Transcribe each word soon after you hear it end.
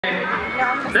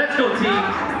Let's go, team.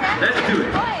 Let's do it.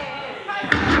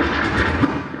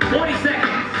 40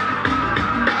 seconds.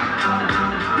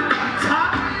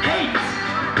 Top 8.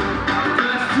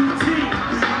 First 2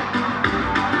 teams.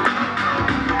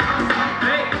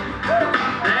 Hey,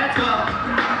 let's go.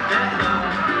 Let's go.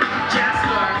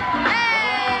 Jasper.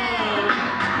 Hey.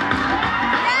 Oh.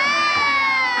 Yeah.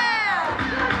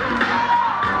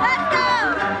 Let's go.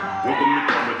 Welcome to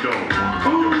Commodore.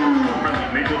 Friendly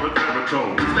neighborhood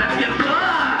baritone. Let's get blood.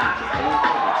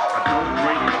 I don't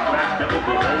bring the black devil,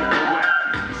 but all the whack.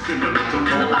 Similar to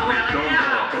Lord, don't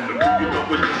fall. From the New York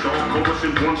with the song chorus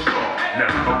in one star. Now,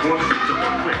 I want you to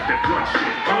one click that run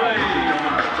shit.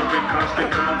 So in constant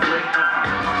conflict.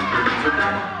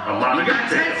 A lot of You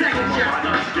got 10 seconds,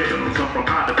 Jasper. scales. I'm from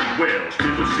Odyssey, Wales.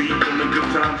 Middle C, in the good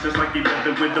times, just like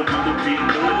 11 with the little D.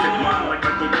 Militant mind like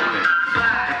Michael Jordan.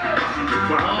 You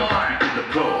find the body in the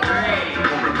floor.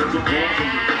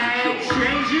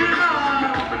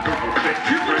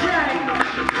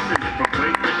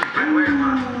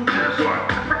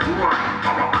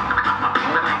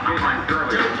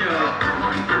 Change it up.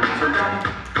 Triple J.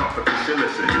 Competition,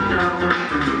 listen.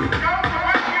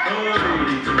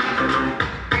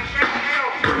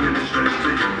 Bringing it straight to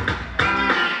you.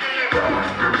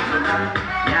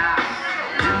 Yeah.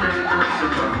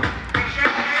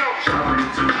 Sorry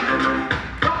to delay.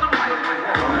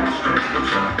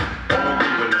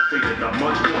 I'm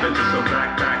much more than just a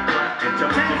backpack rap.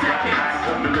 Intelligent black hat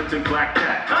or militant black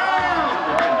cat. Oh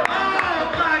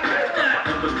my goodness.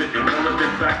 I'm spitting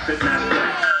militant facts and mass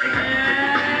facts. Ain't had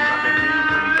to take it in,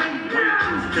 I can way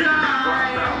too take it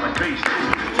style like bass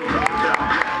stations.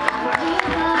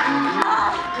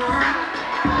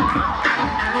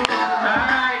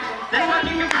 Alright, that's why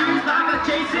you confused. I got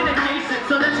Jason and Jason,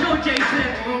 so let's go, Jason.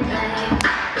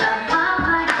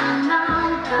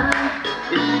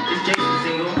 Is Jason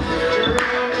single?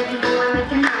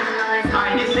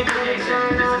 Alright, he's single, Jason.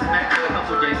 This is back to a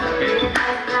couple, Jason, okay?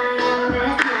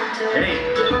 Hey.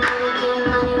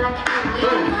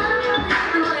 Boom.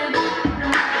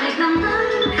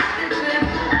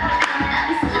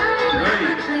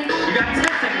 You got 10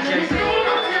 seconds, Jason.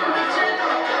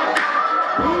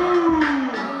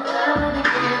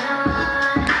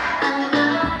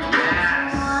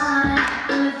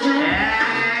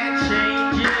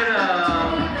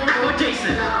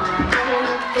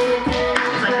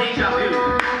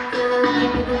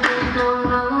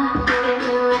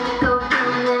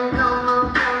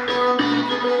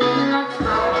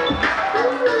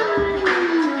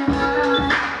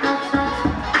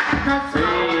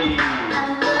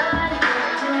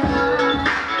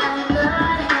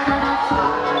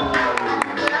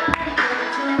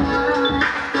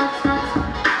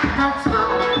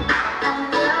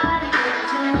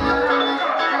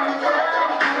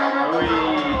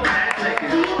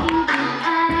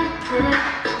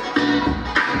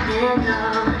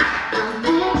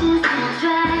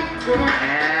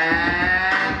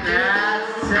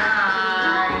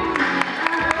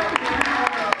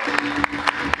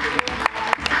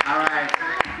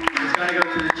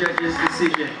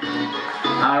 Decision.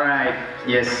 Alright,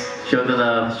 yes, show the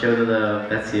love,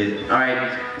 that's it.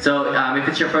 Alright, so if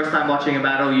it's your first time watching a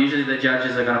battle, usually the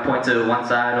judges are going to point to one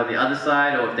side or the other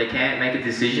side, or if they can't make a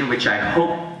decision, which I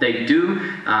hope they do,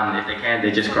 if they can't, they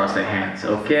just cross their hands,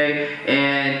 okay?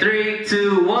 And 3,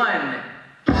 2, 1.